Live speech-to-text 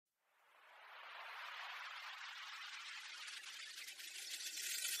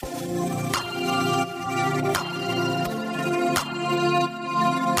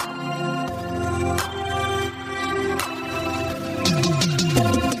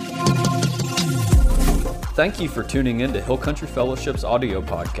Thank you for tuning in to Hill Country Fellowship's audio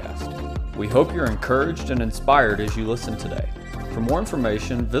podcast. We hope you're encouraged and inspired as you listen today. For more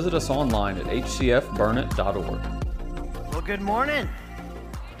information, visit us online at hcfburnett.org. Well, good morning.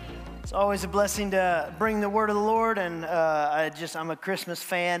 It's always a blessing to bring the word of the Lord, and I'm a Christmas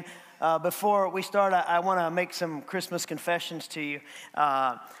fan. Before we start, I want to make some Christmas confessions to you.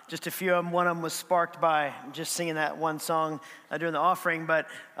 Just a few of them. One of them was sparked by just singing that one song during the offering, but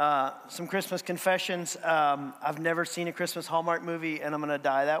some Christmas confessions. I've never seen a Christmas Hallmark movie, and I'm going to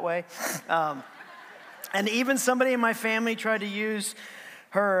die that way. And even somebody in my family tried to use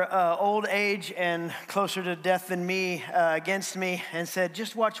her old age and closer to death than me against me and said,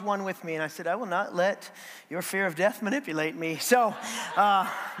 just watch one with me. And I said, I will not let your fear of death manipulate me. So,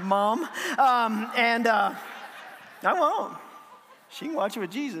 Mom, I won't. She can watch it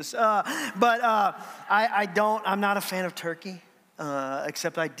with Jesus. I'm not a fan of turkey,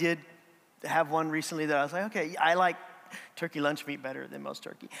 except I did have one recently that I was like, okay, I like turkey lunch meat better than most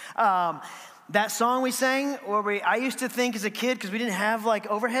turkey. That song we sang, I used to think as a kid, because we didn't have like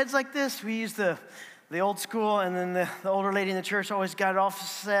overheads like this, we used the old school, and then the older lady in the church always got it off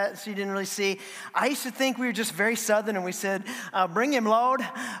set, so you didn't really see. I used to think we were just very Southern, and we said, bring him, Lord.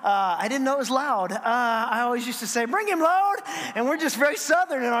 I didn't know it was loud. I always used to say, bring him, Lord, and we're just very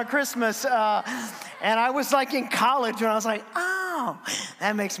Southern in our Christmas. And I was like in college, and I was like, oh,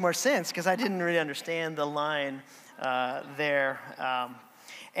 that makes more sense, because I didn't really understand the line there.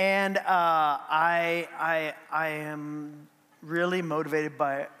 I am really motivated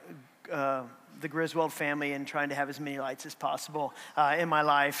by the Griswold family and trying to have as many lights as possible in my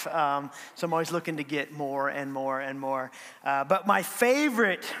life. So I'm always looking to get more and more and more. But my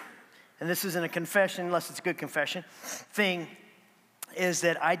favorite, and this isn't a confession unless it's a good confession, thing is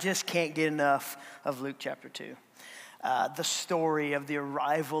that I just can't get enough of Luke chapter 2. The story of the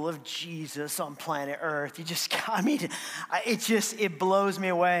arrival of Jesus on planet Earth. It blows me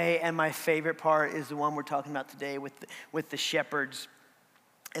away. And my favorite part is the one we're talking about today with the shepherds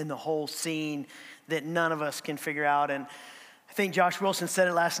and the whole scene that none of us can figure out. And I think Josh Wilson said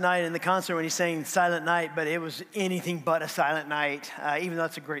it last night in the concert when he sang Silent Night, but it was anything but a silent night, even though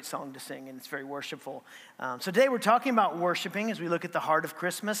it's a great song to sing and it's very worshipful. So today we're talking about worshiping as we look at the heart of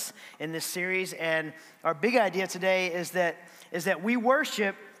Christmas in this series. And our big idea today is that we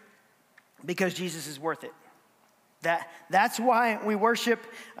worship because Jesus is worth it. That's why we worship,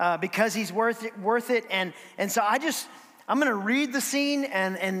 because he's worth it. And so I'm going to read the scene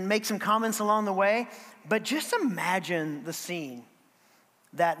and make some comments along the way. But just imagine the scene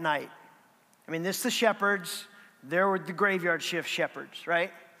that night. I mean, the shepherds. There were the graveyard shift shepherds,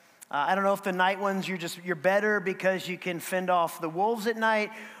 right? I don't know if the night ones, you're better because you can fend off the wolves at night,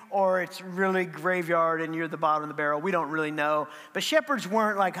 or it's really graveyard and you're the bottom of the barrel. We don't really know. But shepherds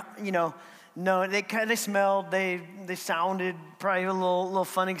weren't like, no, they smelled, they sounded probably a little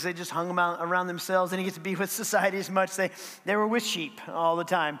funny because they just hung them out around themselves. They didn't get to be with society as much. They were with sheep all the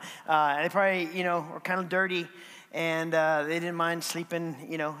time. They probably, were kind of dirty, and they didn't mind sleeping,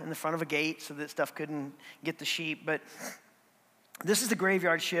 in the front of a gate so that stuff couldn't get the sheep. But this is the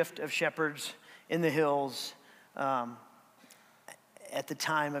graveyard shift of shepherds in the hills at the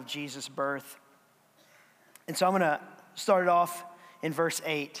time of Jesus' birth. And so I'm going to start it off in verse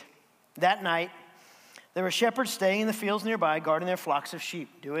 8. That night, there were shepherds staying in the fields nearby, guarding their flocks of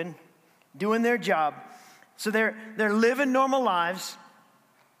sheep, doing their job. So they're living normal lives.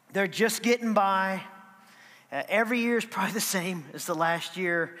 They're just getting by. Every year is probably the same as the last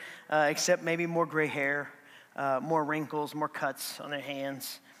year, except maybe more gray hair, more wrinkles, more cuts on their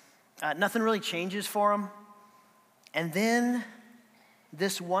hands. Nothing really changes for them. And then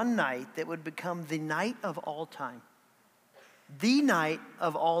this one night that would become the night of all time. The night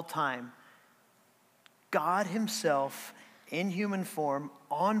of all time, God himself in human form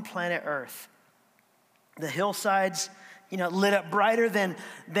on planet Earth. The hillsides, lit up brighter than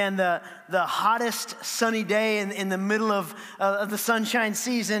the hottest sunny day in the middle of the sunshine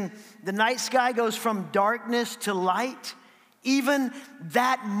season. The night sky goes from darkness to light. Even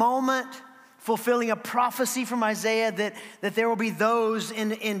that moment fulfilling a prophecy from Isaiah that there will be those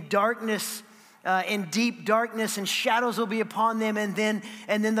in darkness, in deep darkness, and shadows will be upon them, and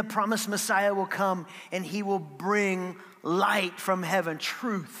then the promised Messiah will come, and he will bring light from heaven,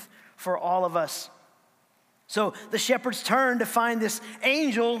 truth for all of us. So the shepherds turn to find this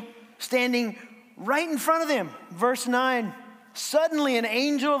angel standing right in front of them. Verse 9, suddenly an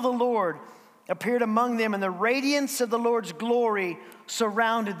angel of the Lord appeared among them, and the radiance of the Lord's glory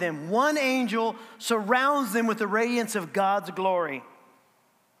surrounded them. One angel surrounds them with the radiance of God's glory.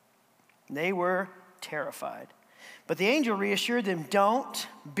 They were terrified. But the angel reassured them, don't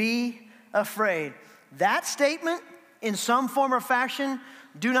be afraid. That statement, in some form or fashion,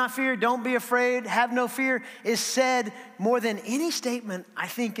 do not fear, don't be afraid, have no fear, is said more than any statement, I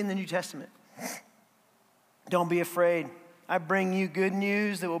think, in the New Testament. Don't be afraid. I bring you good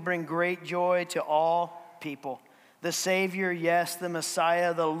news that will bring great joy to all people. The Savior, yes, the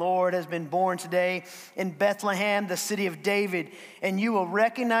Messiah, the Lord, has been born today in Bethlehem, the city of David. And you will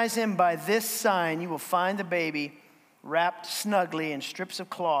recognize him by this sign. You will find the baby wrapped snugly in strips of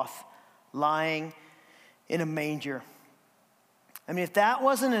cloth, lying in a manger. I mean, if that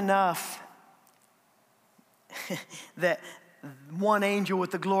wasn't enough, that one angel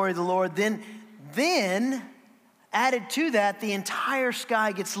with the glory of the Lord, then added to that, the entire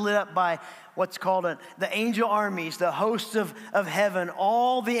sky gets lit up by what's called the angel armies, the hosts of heaven,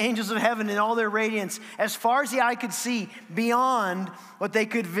 all the angels of heaven in all their radiance, as far as the eye could see, beyond what they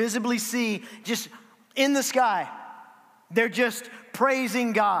could visibly see, just in the sky. They're just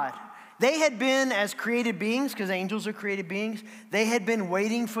praising God. They had been, as created beings, because angels are created beings, they had been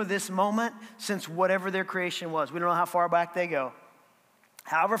waiting for this moment since whatever their creation was. We don't know how far back they go.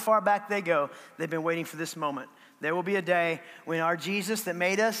 However far back they go, they've been waiting for this moment. There will be a day when our Jesus that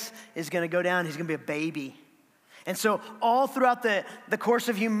made us is going to go down. He's going to be a baby. And so all throughout the course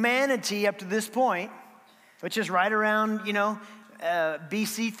of humanity up to this point, which is right around,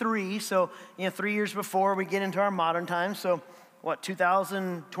 BC 3, so, 3 years before we get into our modern times, so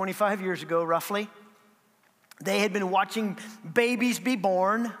 2,025 years ago, roughly, they had been watching babies be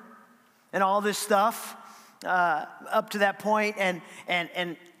born and all this stuff up to that point, and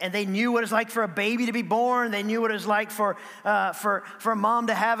they knew what it was like for a baby to be born. They knew what it was like for a mom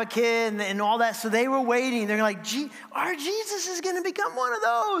to have a kid and all that. So they were waiting. They're like, our Jesus is going to become one of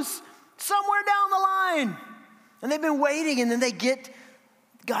those somewhere down the line. And they've been waiting, and then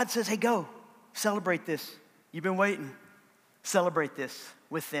God says, hey, go, celebrate this. You've been waiting. Celebrate this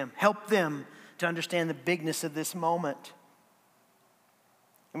with them. Help them to understand the bigness of this moment.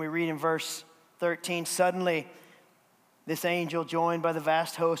 And we read in verse 13, suddenly this angel, joined by the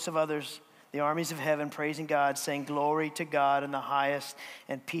vast hosts of others, the armies of heaven, praising God, saying, glory to God in the highest,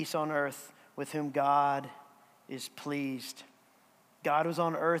 and peace on earth with whom God is pleased. God was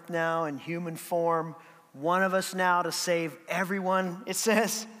on earth now in human form, one of us now to save everyone, it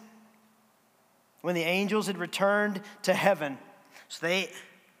says. When the angels had returned to heaven, so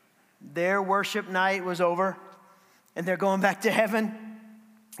their worship night was over, and they're going back to heaven.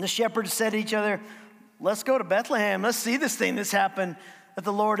 The shepherds said to each other, let's go to Bethlehem. Let's see this thing that's happened that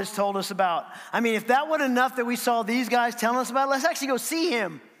the Lord has told us about. I mean, if that wasn't enough that we saw these guys telling us about it, let's actually go see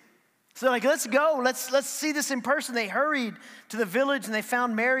him. So they're like, let's go. Let's see this in person. They hurried to the village, and they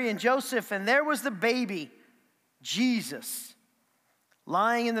found Mary and Joseph, and there was the baby, Jesus,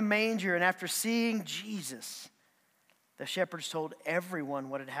 lying in the manger. And after seeing Jesus, the shepherds told everyone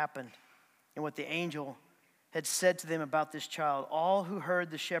what had happened and what the angel had said to them about this child. All who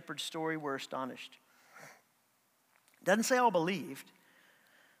heard the shepherd's story were astonished. It doesn't say all believed.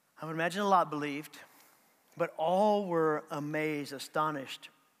 I would imagine a lot believed, but all were amazed, astonished,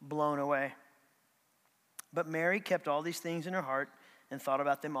 blown away. But Mary kept all these things in her heart and thought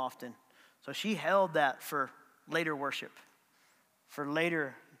about them often. So she held that for later worship, for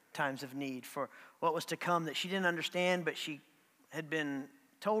later times of need, for what was to come that she didn't understand, but she had been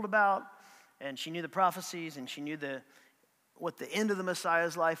told about, and she knew the prophecies, and she knew what the end of the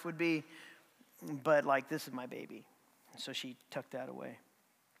Messiah's life would be. But this is my baby. So she tucked that away.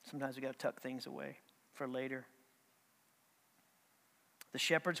 Sometimes we got to tuck things away for later. The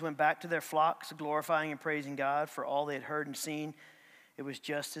shepherds went back to their flocks, glorifying and praising God for all they had heard and seen. It was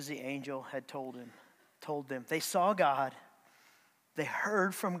just as the angel had told them. They saw God. They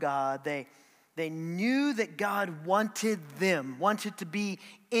heard from God. They knew that God wanted them, wanted to be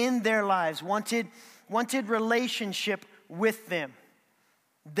in their lives, wanted relationship with them.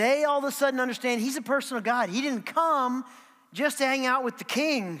 They all of a sudden understand he's a personal God. He didn't come just to hang out with the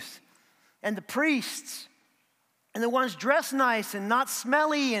kings and the priests and the ones dressed nice and not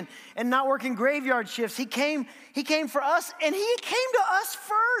smelly and not working graveyard shifts. He came for us, and he came to us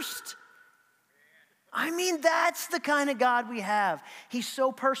first. I mean, that's the kind of God we have. He's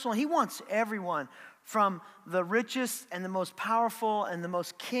so personal. He wants everyone, from the richest and the most powerful and the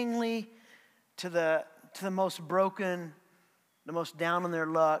most kingly to the most broken, the most down on their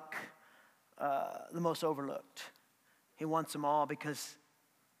luck, the most overlooked. He wants them all because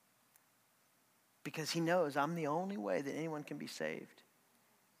he knows I'm the only way that anyone can be saved.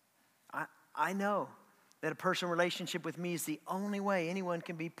 I know that a personal relationship with me is the only way anyone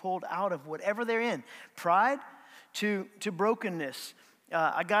can be pulled out of whatever they're in. Pride to brokenness.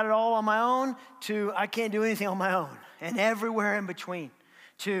 I got it all on my own to I can't do anything on my own. And everywhere in between.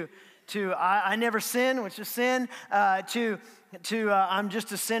 To I never sin, which is sin. To I'm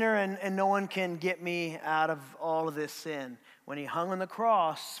just a sinner and no one can get me out of all of this sin. When he hung on the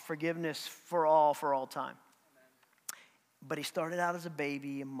cross, forgiveness for all time. But he started out as a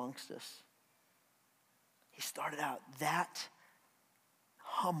baby amongst us. He started out that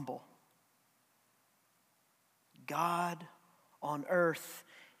humble. God on earth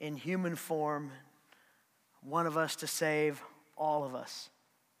in human form, one of us to save all of us.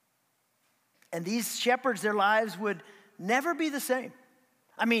 And these shepherds, their lives would never be the same.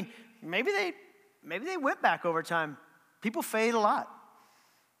 I mean, maybe they went back over time. People fade a lot.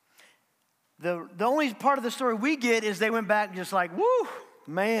 The only part of the story we get is they went back just like, woo,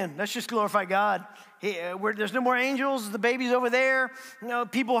 man, let's just glorify God. There's no more angels. The baby's over there. You know,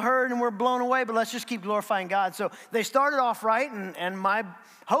 people heard and we're blown away, but let's just keep glorifying God. So they started off right, and my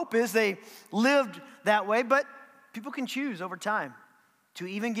hope is they lived that way, but people can choose over time to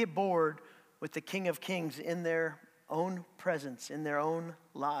even get bored with the King of Kings in their own presence, in their own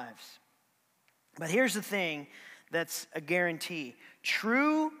lives. But here's the thing that's a guarantee.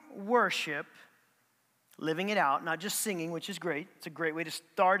 True worship, living it out, not just singing, which is great. It's a great way to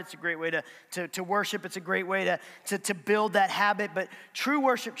start. It's a great way to worship. It's a great way to build that habit. But true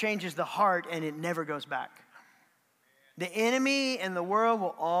worship changes the heart, and it never goes back. The enemy and the world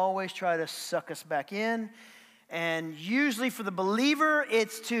will always try to suck us back in. And usually for the believer,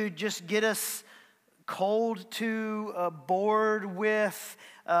 it's to just get us cold to, bored with,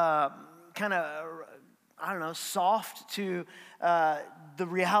 kind of, soft to the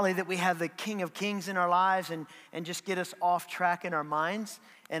reality that we have the King of Kings in our lives and just get us off track in our minds.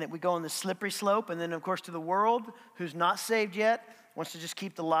 And we go on the slippery slope. And then, of course, to the world who's not saved yet, wants to just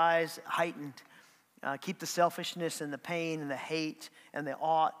keep the lies heightened. Keep the selfishness and the pain and the hate and the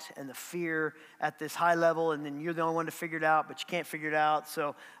ought and the fear at this high level, and then you're the only one to figure it out, but you can't figure it out,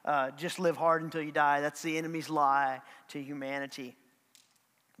 so just live hard until you die. That's the enemy's lie to humanity.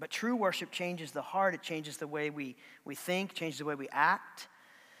 But true worship changes the heart. It changes the way we think, changes the way we act.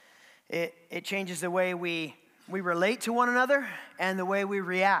 It changes the way we relate to one another and the way we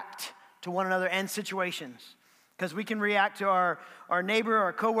react to one another and situations. Because we can react to our neighbor,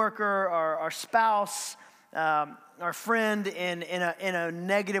 our coworker, our spouse, our friend in a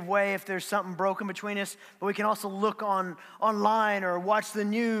negative way if there's something broken between us. But we can also look online or watch the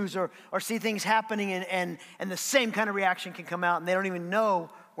news or see things happening and the same kind of reaction can come out, and they don't even know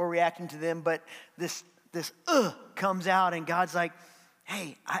we're reacting to them. But this comes out, and God's like,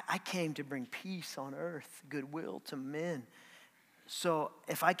 hey, I came to bring peace on earth, goodwill to men. So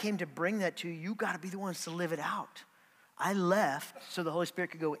if I came to bring that to you, you got to be the ones to live it out. I left so the Holy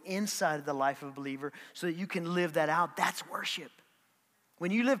Spirit could go inside of the life of a believer so that you can live that out. That's worship. When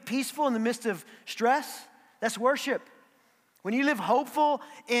you live peaceful in the midst of stress, that's worship. When you live hopeful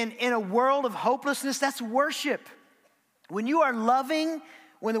in a world of hopelessness, that's worship. When you are loving,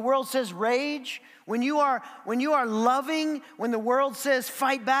 when the world says rage, when you are loving, when the world says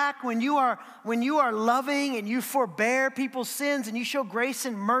fight back, when you are loving and you forbear people's sins and you show grace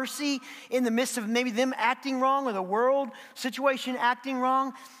and mercy in the midst of maybe them acting wrong or the world situation acting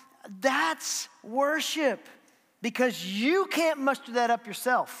wrong, that's worship, because you can't muster that up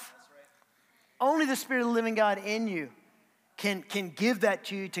yourself. Right. Only the Spirit of the living God in you can give that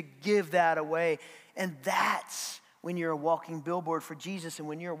to you, to give that away. And that's when you're a walking billboard for Jesus. And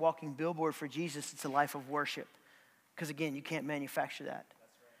when you're a walking billboard for Jesus, it's a life of worship. Because again, you can't manufacture that.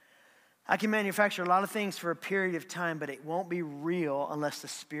 I can manufacture a lot of things for a period of time, but it won't be real unless the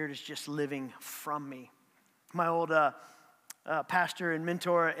Spirit is just living from me. My old pastor and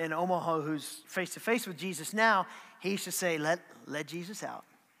mentor in Omaha, who's face-to-face with Jesus now, he used to say, let Jesus out.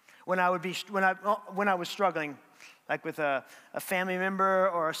 When I was struggling, like with a family member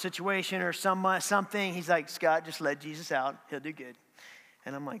or a situation or something, he's like, Scott, just let Jesus out. He'll do good.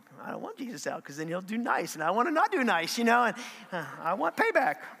 And I'm like, I don't want Jesus out because then he'll do nice. And I want to not do nice, And I want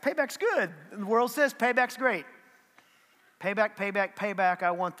payback. Payback's good. The world says payback's great. Payback.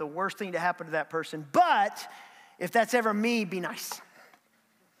 I want the worst thing to happen to that person. But if that's ever me, be nice.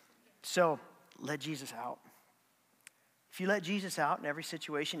 So let Jesus out. If you let Jesus out in every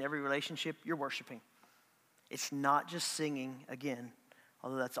situation, every relationship, you're worshiping. It's not just singing, again,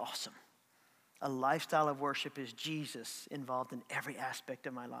 although that's awesome. A lifestyle of worship is Jesus involved in every aspect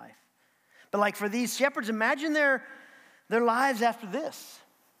of my life. But like for these shepherds, imagine their lives after this.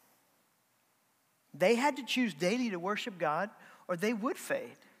 They had to choose daily to worship God or they would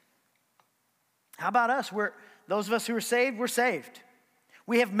fade. How about us? Those of us who are saved, we're saved.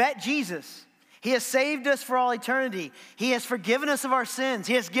 We have met Jesus. He has saved us for all eternity. He has forgiven us of our sins.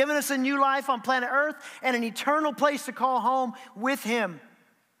 He has given us a new life on planet Earth and an eternal place to call home with Him.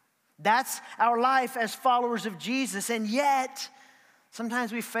 That's our life as followers of Jesus. And yet,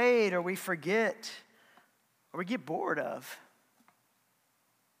 sometimes we fade or we forget or we get bored of.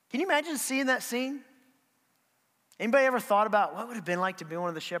 Can you imagine seeing that scene? Anybody ever thought about what would it have been like to be one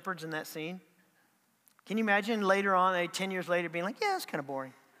of the shepherds in that scene? Can you imagine later on, 10 years later, being like, yeah, it's kind of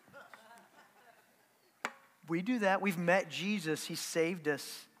boring. We do that. We've met Jesus. He saved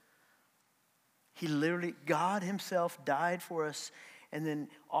us. He literally, God Himself died for us and then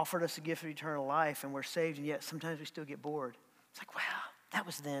offered us a gift of eternal life, and we're saved, and yet sometimes we still get bored. It's like, wow, that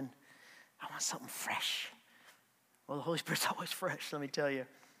was then. I want something fresh. Well, the Holy Spirit's always fresh, let me tell you.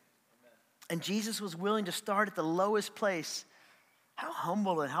 And Jesus was willing to start at the lowest place. How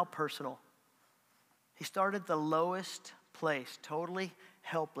humble and how personal. He started at the lowest place, totally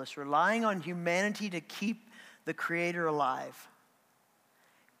helpless, relying on humanity to keep the Creator alive.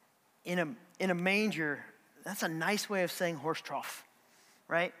 In a manger, that's a nice way of saying horse trough,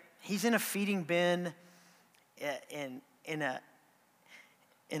 right? He's in a feeding bin in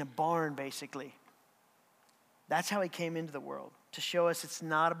a barn, basically. That's how He came into the world, to show us it's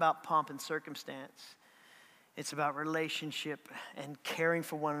not about pomp and circumstance. It's about relationship and caring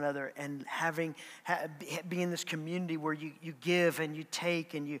for one another and being in this community where you give and you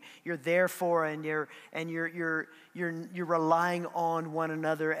take and you're there for and you're relying on one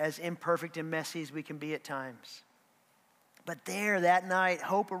another, as imperfect and messy as we can be at times. But there that night,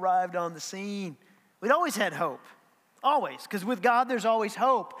 hope arrived on the scene. We'd always had hope. Always, because with God there's always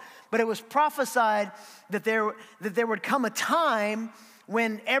hope. But it was prophesied that there would come a time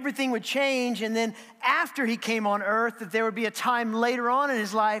when everything would change, and then after He came on earth, that there would be a time later on in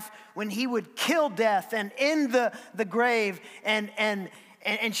His life when He would kill death and end the grave and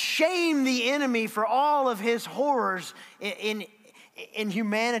shame the enemy for all of his horrors in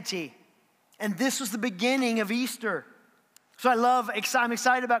humanity. And this was the beginning of Easter. So I'm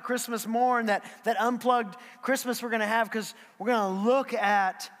excited about Christmas more, and that unplugged Christmas we're going to have, because we're going to look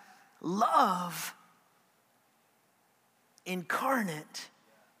at love incarnate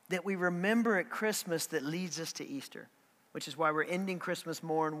that we remember at Christmas that leads us to Easter, which is why we're ending Christmas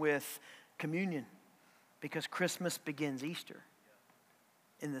morn with communion, because Christmas begins Easter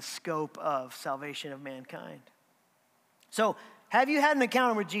in the scope of salvation of mankind. So, have you had an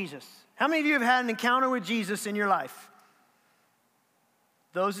encounter with Jesus? How many of you have had an encounter with Jesus in your life?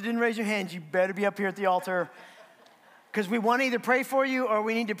 Those who didn't raise your hands, you better be up here at the altar, because we want to either pray for you or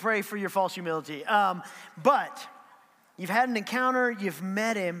we need to pray for your false humility. But you've had an encounter, you've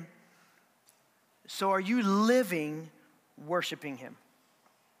met Him. So are you living worshiping Him?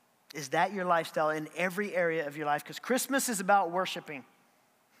 Is that your lifestyle in every area of your life? Because Christmas is about worshiping.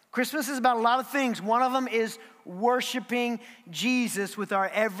 Christmas is about a lot of things. One of them is worshiping Jesus with our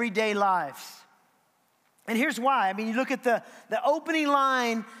everyday lives. And here's why. I mean, you look at the opening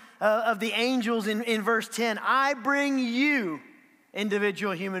line of the angels in verse 10. I bring you,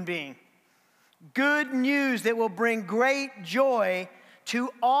 individual human being, good news that will bring great joy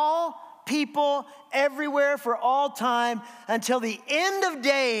to all people everywhere for all time, until the end of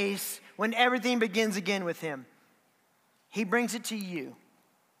days, when everything begins again with Him. He brings it to you.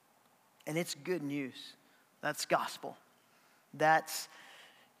 And it's good news. That's gospel. That's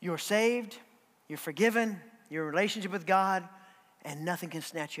you're saved, you're forgiven, your relationship with God, and nothing can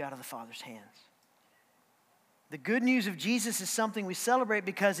snatch you out of the Father's hands. The good news of Jesus is something we celebrate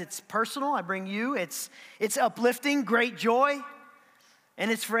because it's personal. I bring you. It's uplifting, great joy.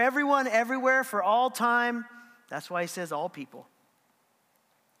 And it's for everyone, everywhere, for all time. That's why He says all people.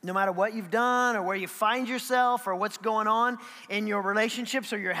 No matter what you've done or where you find yourself or what's going on in your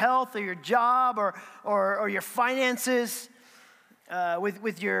relationships or your health or your job or your finances,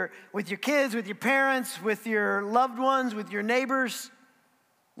 with your kids, with your parents, with your loved ones, with your neighbors,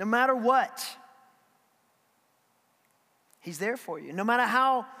 no matter what, He's there for you. No matter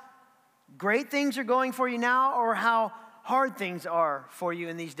how great things are going for you now or how hard things are for you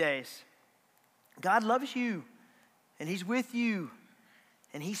in these days, God loves you, and He's with you,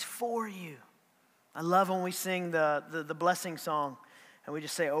 and He's for you. I love when we sing the blessing song, and we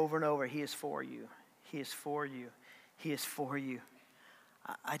just say over and over, He is for you. He is for you. He is for you.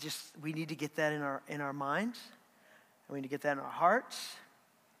 We need to get that in our minds. We need to get that in our hearts.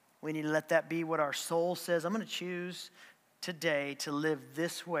 We need to let that be what our soul says. I'm going to choose today to live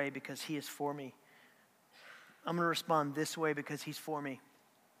this way because He is for me. I'm going to respond this way because He's for me.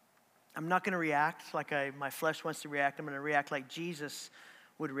 I'm not going to react like my flesh wants to react. I'm going to react like Jesus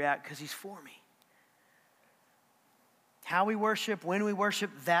would react because He's for me. how we worship, when we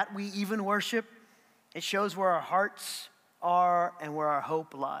worship, that we even worship. It shows where our hearts are and where our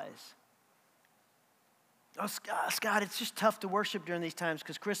hope lies. Oh, Scott, it's just tough to worship during these times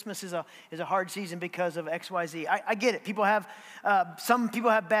because Christmas is a hard season because of X, Y, Z. I get it. Some people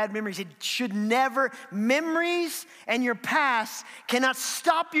have bad memories. It should never, memories and your past cannot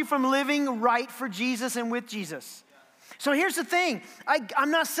stop you from living right for Jesus and with Jesus. So here's the thing.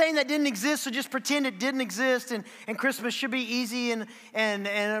 I'm not saying that didn't exist, so just pretend it didn't exist and Christmas should be easy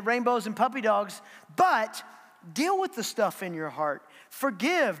and rainbows and puppy dogs. But deal with the stuff in your heart.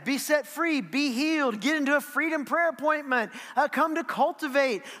 Forgive, be set free, be healed, get into a freedom prayer appointment, come to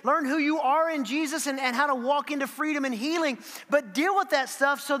Cultivate, learn who you are in Jesus and how to walk into freedom and healing. But deal with that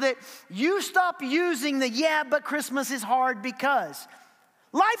stuff so that you stop using but Christmas is hard because.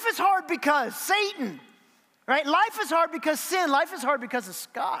 Life is hard because Satan, right? Life is hard because sin. Life is hard because of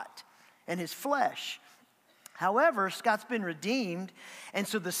Scott and his flesh. However, Scott's been redeemed, and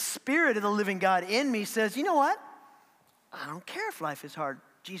so the Spirit of the living God in me says, you know what? I don't care if life is hard.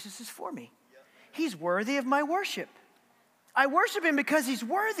 Jesus is for me. He's worthy of my worship. I worship him because he's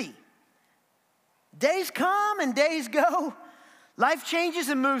worthy. Days come and days go. Life changes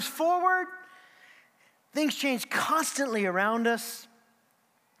and moves forward. Things change constantly around us.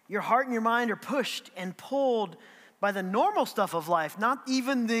 Your heart and your mind are pushed and pulled by the normal stuff of life, not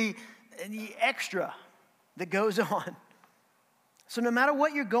even the extra that goes on. So no matter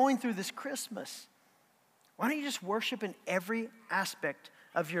what you're going through this Christmas, why don't you just worship in every aspect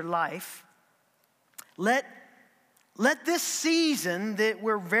of your life? Let this season that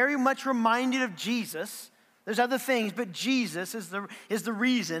we're very much reminded of Jesus. There's other things, but Jesus is the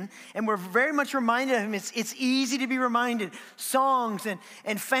reason, and we're very much reminded of him. It's easy to be reminded. Songs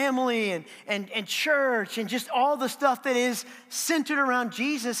and family and church and just all the stuff that is centered around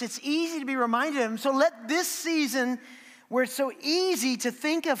Jesus. It's easy to be reminded of him. So let this season, where it's so easy to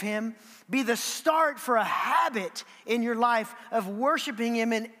think of him, be the start for a habit in your life of worshiping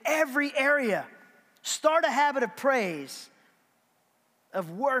him in every area. Start a habit of praise,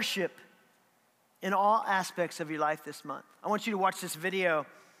 of worship in all aspects of your life this month. I want you to watch this video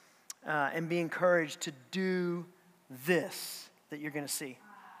and be encouraged to do this that you're going to see.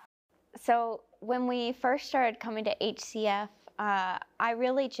 So when we first started coming to HCF, I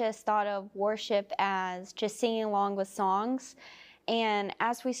really just thought of worship as just singing along with songs. And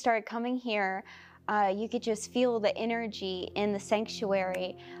as we started coming here, you could just feel the energy in the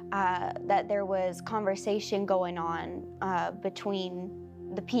sanctuary, that there was conversation going on between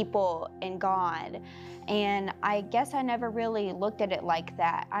the people and God. And I guess I never really looked at it like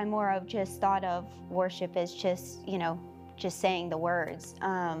that. I more of just thought of worship as just, just saying the words.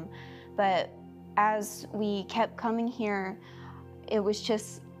 But as we kept coming here, it was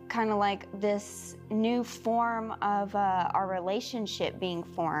just kind of like this new form of our relationship being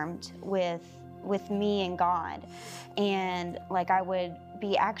formed with me and God. And like I would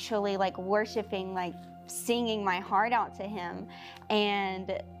be actually like worshiping, like singing my heart out to him.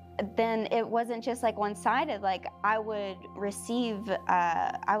 And then it wasn't just like one-sided. Like I would receive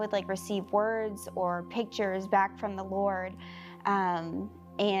words or pictures back from the Lord.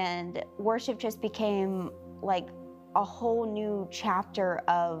 And worship just became like a whole new chapter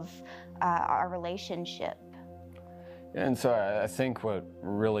of our relationship. And so I think what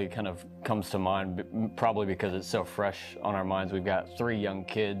really kind of comes to mind, probably because it's so fresh on our minds, we've got 3 young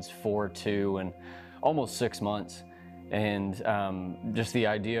kids, 4, 2, and almost 6 months. And just the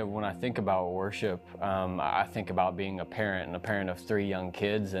idea of when I think about worship, I think about being a parent and a parent of 3 young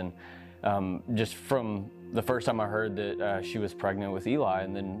kids. And just from the first time I heard that she was pregnant with Eli,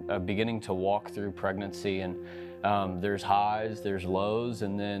 and then beginning to walk through pregnancy, and there's highs, there's lows,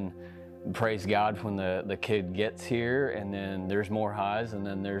 and then praise God when the kid gets here, and then there's more highs, and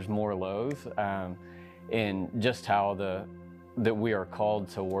then there's more lows, and just how that we are called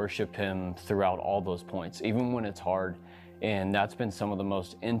to worship him throughout all those points, even when it's hard. And that's been some of the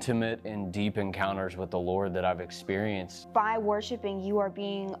most intimate and deep encounters with the Lord that I've experienced. By worshiping, you are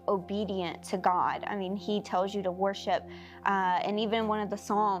being obedient to God. I mean, he tells you to worship. And even one of the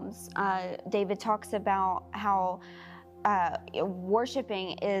Psalms, David talks about how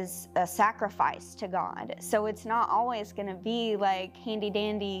worshiping is a sacrifice to God. So it's not always going to be like handy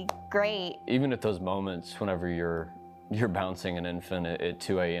dandy great. Even at those moments whenever you're bouncing an infant at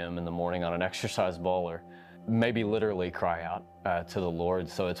 2 a.m. in the morning on an exercise ball, or maybe literally cry out to the Lord.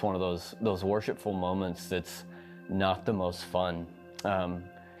 So it's one of those worshipful moments that's not the most fun.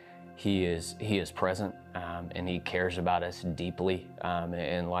 He is present, and he cares about us deeply.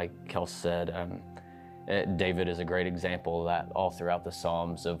 And like Kel said, David is a great example of that all throughout the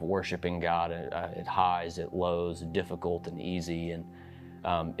Psalms of worshiping God at highs, at lows, difficult and easy. And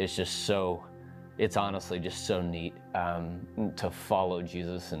it's honestly just so neat to follow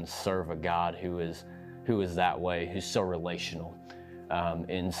Jesus and serve a God who is that way, who's so relational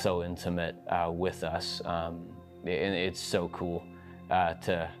and so intimate with us. And it's so cool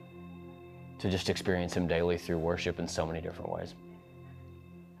to just experience him daily through worship in so many different ways.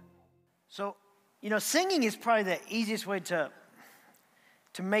 So, singing is probably the easiest way to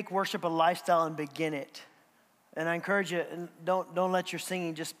make worship a lifestyle and begin it. And I encourage you, don't let your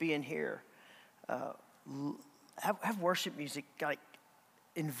singing just be in here. Have worship music like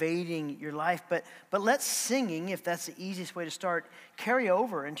invading your life, but let singing, if that's the easiest way to start, carry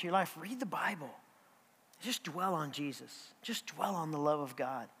over into your life. Read the Bible. Just dwell on Jesus. Just dwell on the love of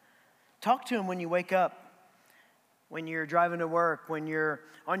God. Talk to him when you wake up, when you're driving to work, when you're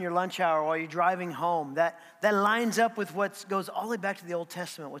on your lunch hour, while you're driving home. That lines up with what goes all the way back to the Old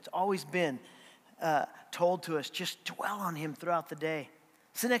Testament, what's always been told to us. Just dwell on him throughout the day.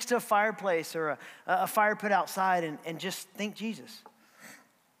 Sit next to a fireplace or a fire pit outside and just think Jesus.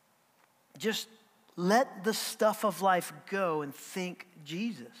 Just let the stuff of life go and think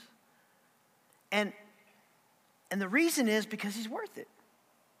Jesus. And the reason is because he's worth it.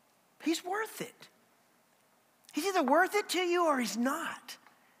 He's worth it. He's either worth it to you or he's not.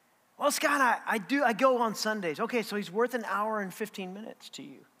 Well, Scott, I go on Sundays. Okay, so he's worth an hour and 15 minutes to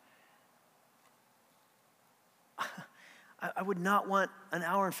you. I would not want an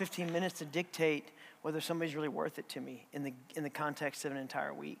hour and 15 minutes to dictate whether somebody's really worth it to me in the context of an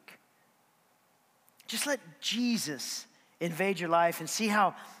entire week. Just let Jesus invade your life and see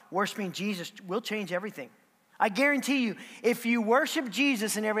how worshiping Jesus will change everything. I guarantee you, if you worship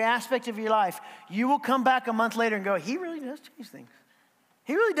Jesus in every aspect of your life, you will come back a month later and go, he really does change things.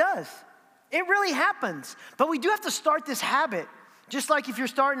 He really does. It really happens. But we do have to start this habit. Just like if you're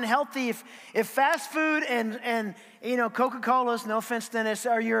starting healthy, if fast food and Coca-Cola's, no offense, Dennis,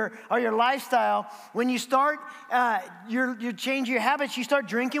 are your lifestyle, when you start, you change your habits, you start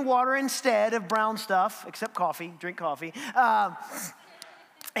drinking water instead of brown stuff, except coffee, drink coffee.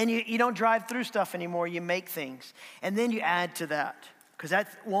 And you don't drive through stuff anymore, you make things. And then you add to that, because that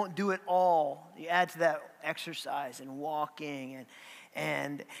won't do it all. You add to that exercise and walking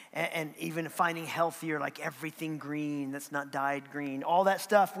and even finding healthier, like everything green that's not dyed green. All that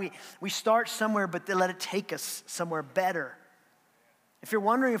stuff, we start somewhere, but they let it take us somewhere better. If you're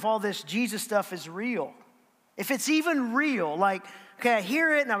wondering if all this Jesus stuff is real, if it's even real, like, okay, I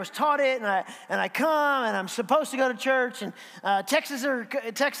hear it and I was taught it and I come and I'm supposed to go to church and Texans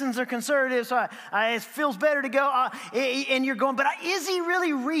are conservative, so it feels better to go. And you're going, but is he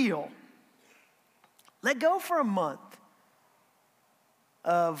really real? Let go for a month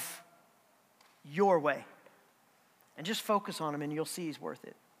of your way and just focus on him and you'll see he's worth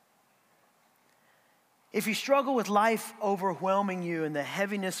it. If you struggle with life overwhelming you and the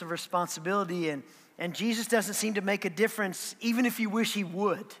heaviness of responsibility and Jesus doesn't seem to make a difference, even if you wish he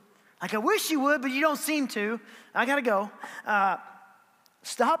would. Like, I wish he would, but you don't seem to. I got to go.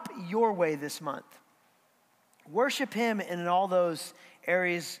 Stop your way this month. Worship him in all those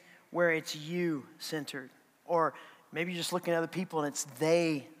areas where it's you-centered. Or maybe you're just looking at other people and it's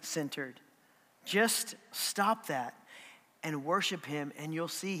they-centered. Just stop that and worship him and you'll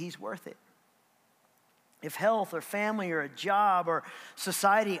see he's worth it. If health or family or a job or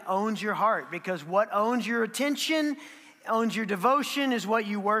society owns your heart, because what owns your attention, owns your devotion is what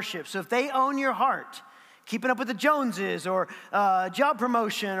you worship. So if they own your heart, keeping up with the Joneses or job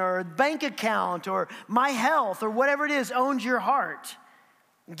promotion or bank account or my health or whatever it is owns your heart,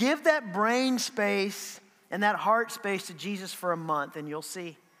 give that brain space and that heart space to Jesus for a month and you'll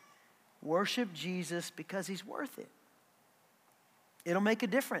see. Worship Jesus because he's worth it. It'll make a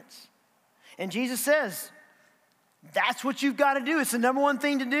difference. And Jesus says, that's what you've got to do. It's the number one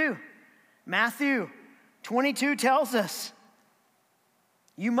thing to do. Matthew 22 tells us,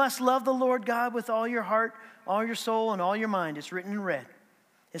 you must love the Lord God with all your heart, all your soul, and all your mind. It's written in red.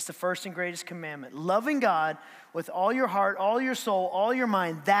 It's the first and greatest commandment. Loving God with all your heart, all your soul, all your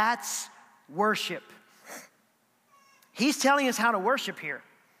mind, that's worship. He's telling us how to worship here.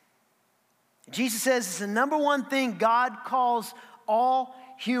 Jesus says it's the number one thing God calls all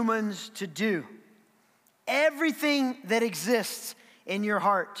humans to do. Everything that exists in your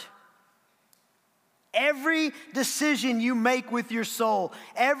heart, every decision you make with your soul,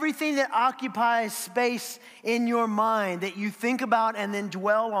 everything that occupies space in your mind that you think about and then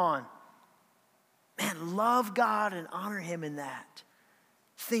dwell on. Man, love God and honor him in that.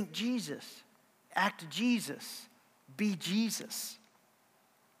 Think Jesus, act Jesus, be Jesus.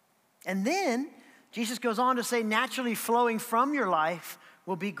 And then Jesus goes on to say, naturally flowing from your life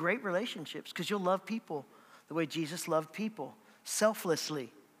will be great relationships because you'll love people the way Jesus loved people,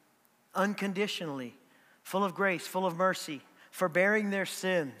 selflessly, unconditionally, full of grace, full of mercy, forbearing their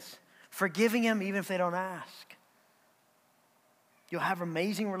sins, forgiving them even if they don't ask. You'll have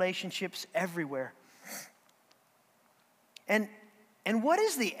amazing relationships everywhere. And what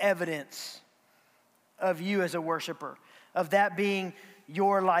is the evidence of you as a worshiper, of that being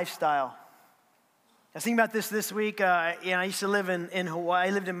your lifestyle? I was thinking about this week. I used to live in Hawaii.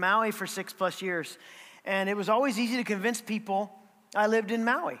 I lived in Maui for 6+ years. And it was always easy to convince people I lived in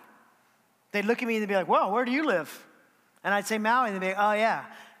Maui. They'd look at me and they'd be like, well, where do you live? And I'd say Maui, and they'd be like, oh yeah,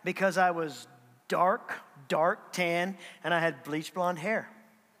 because I was dark tan, and I had bleach blonde hair.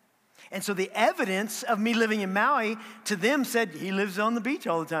 And so the evidence of me living in Maui to them said, he lives on the beach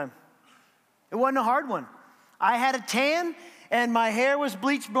all the time. It wasn't a hard one. I had a tan, and my hair was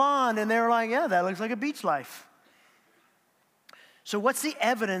bleach blonde, and they were like, yeah, that looks like a beach life. So what's the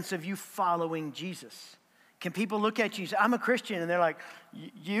evidence of you following Jesus? Can people look at you and say, I'm a Christian, and they're like,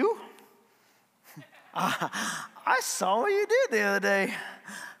 you? I saw what you did the other day.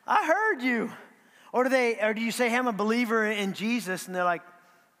 I heard you. Or do you say, hey, I'm a believer in Jesus, and they're like,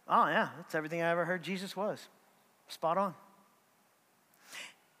 oh yeah, that's everything I ever heard Jesus was. Spot on.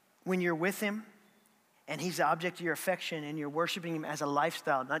 When you're with him, and he's the object of your affection, and you're worshiping him as a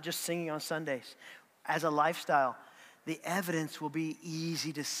lifestyle, not just singing on Sundays, as a lifestyle, the evidence will be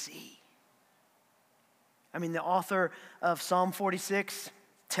easy to see. I mean, the author of Psalm 46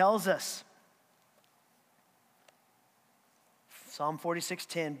 tells us, Psalm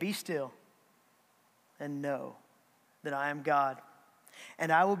 46:10, be still and know that I am God.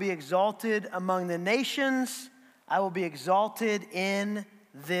 And I will be exalted among the nations. I will be exalted in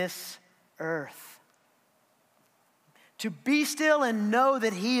this earth. To be still and know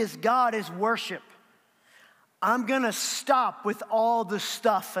that he is God is worship. I'm going to stop with all the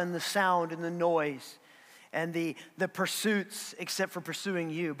stuff and the sound and the noise and the pursuits except for pursuing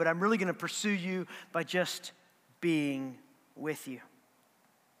you. But I'm really going to pursue you by just being with you.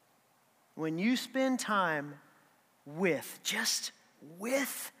 When you spend time just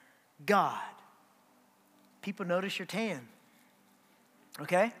with God, people notice your tan.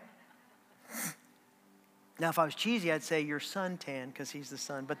 Okay? Now, if I was cheesy, I'd say you're suntan because he's the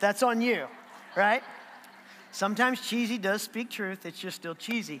sun. But that's on you, right? Sometimes cheesy does speak truth. It's just still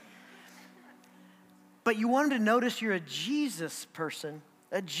cheesy. But you want them to notice you're a Jesus person,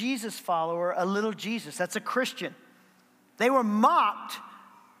 a Jesus follower, a little Jesus. That's a Christian. They were mocked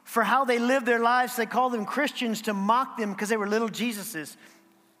for how they lived their lives. They called them Christians to mock them because they were little Jesuses.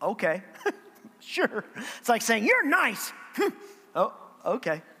 Okay, sure. It's like saying, you're nice. Oh,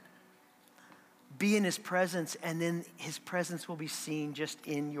 okay. Be in his presence, and then his presence will be seen just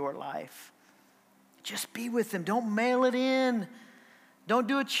in your life. Just be with him. Don't mail it in. Don't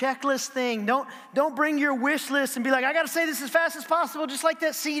do a checklist thing. Don't bring your wish list and be like, I got to say this as fast as possible, just like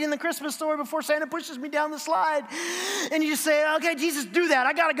that seed in the Christmas story before Santa pushes me down the slide. And you just say, okay, Jesus, do that.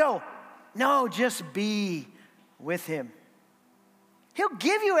 I got to go. No, just be with him. He'll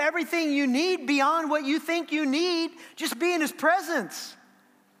give you everything you need beyond what you think you need. Just be in his presence.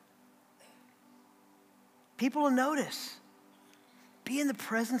 People will notice. Be in the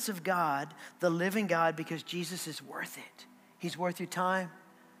presence of God, the living God, because Jesus is worth it. He's worth your time,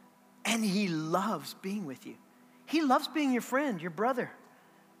 and he loves being with you. He loves being your friend, your brother.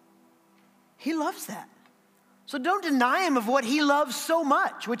 He loves that. So don't deny him of what he loves so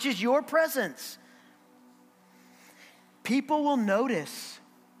much, which is your presence. People will notice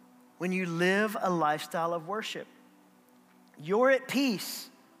when you live a lifestyle of worship. You're at peace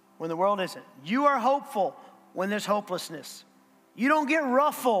when the world isn't. You are hopeful when there's hopelessness. You don't get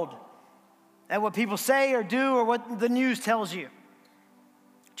ruffled at what people say or do or what the news tells you.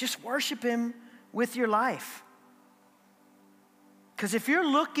 Just worship him with your life. Because if you're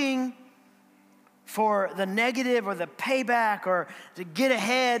looking for the negative or the payback or to get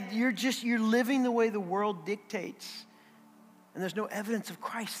ahead, you're living the way the world dictates. And there's no evidence of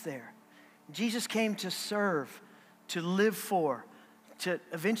Christ there. Jesus came to serve, to live for, to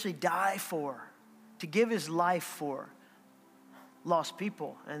eventually die for, to give his life for lost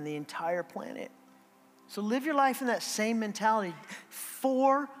people and the entire planet. So live your life in that same mentality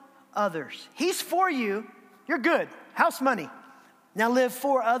for others. He's for you. You're good. House money. Now live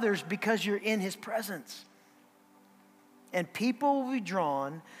for others because you're in his presence. And people will be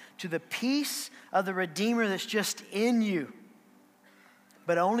drawn to the peace of the Redeemer that's just in you,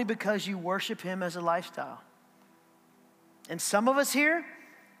 but only because you worship him as a lifestyle. And some of us here,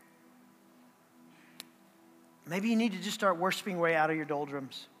 maybe you need to just start worshiping your way out of your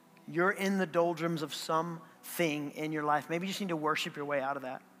doldrums. You're in the doldrums of something in your life. Maybe you just need to worship your way out of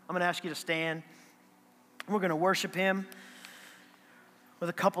that. I'm going to ask you to stand. We're going to worship him with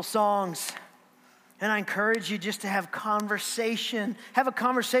a couple songs. And I encourage you just to have conversation. Have a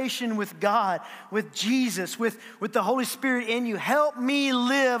conversation with God, with Jesus, with the Holy Spirit in you. Help me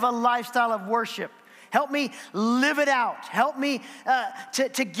live a lifestyle of worship. Help me live it out. Help me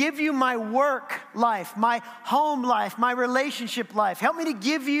to give you my work life, my home life, my relationship life. Help me to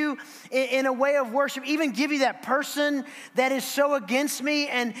give you in a way of worship, even give you that person that is so against me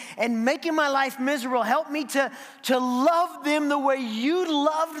and making my life miserable. Help me to love them the way you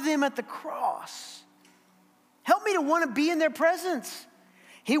loved them at the cross. Help me to want to be in their presence.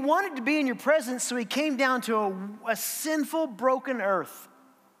 He wanted to be in your presence, so he came down to a sinful, broken earth.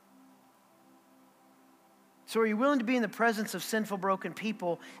 So are you willing to be in the presence of sinful, broken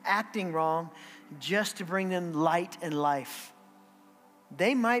people acting wrong just to bring them light and life?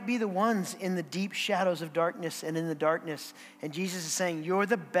 They might be the ones in the deep shadows of darkness and in the darkness. And Jesus is saying, you're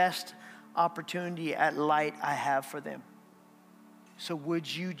the best opportunity at light I have for them. So would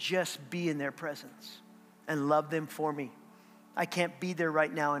you just be in their presence and love them for me? I can't be there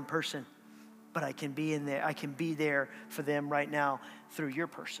right now in person, but I can be in there. I can be there for them right now through your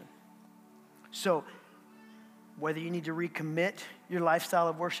person. So whether you need to recommit your lifestyle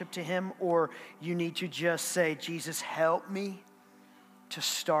of worship to him or you need to just say, Jesus, help me to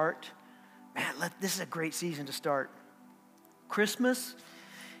start. Man, this is a great season to start. Christmas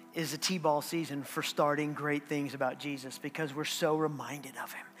is a T-ball season for starting great things about Jesus because we're so reminded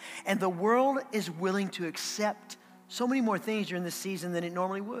of him. And the world is willing to accept so many more things during this season than it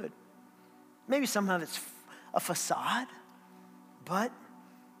normally would. Maybe somehow it's a facade, but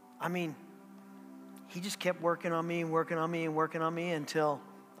I mean, he just kept working on me and working on me and working on me until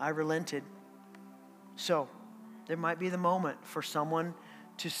I relented. So there might be the moment for someone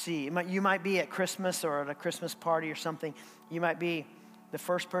to see. You might be at Christmas or at a Christmas party or something. You might be the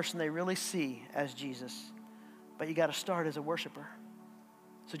first person they really see as Jesus. But you got to start as a worshiper.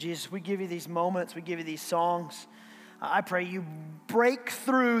 So Jesus, we give you these moments. We give you these songs. I pray you break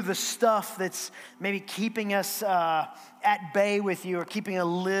through the stuff that's maybe keeping us at bay with you, or keeping a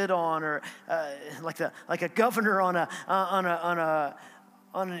lid on, or like a governor on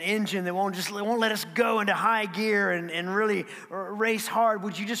an engine that won't let us go into high gear and really race hard.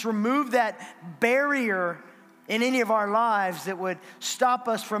 Would you just remove that barrier in any of our lives that would stop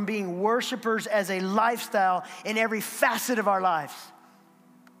us from being worshipers as a lifestyle in every facet of our lives?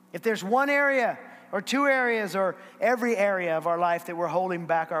 If there's one area or two areas or every area of our life that we're holding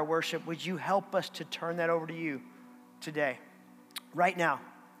back our worship, would you help us to turn that over to you today, right now?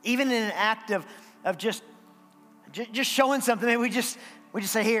 Even in an act of just showing something, maybe we just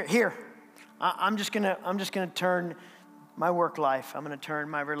say, here. I'm just gonna turn my work life. I'm gonna turn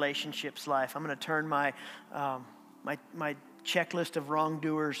my relationships life. I'm gonna turn my checklist of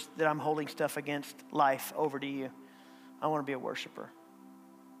wrongdoers that I'm holding stuff against life over to you. I want to be a worshiper.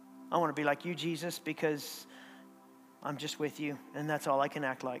 I want to be like you, Jesus, because I'm just with you, and that's all I can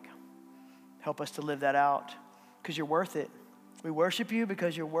act like. Help us to live that out, because you're worth it. We worship you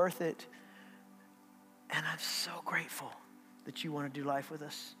because you're worth it. And I'm so grateful that you want to do life with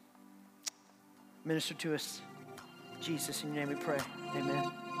us. Minister to us, Jesus, in your name we pray. Amen.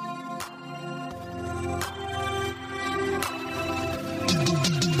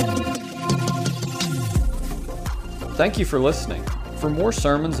 Thank you for listening. For more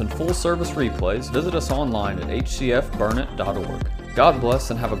sermons and full service replays, visit us online at hcfburnett.org. God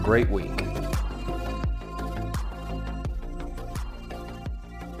bless and have a great week.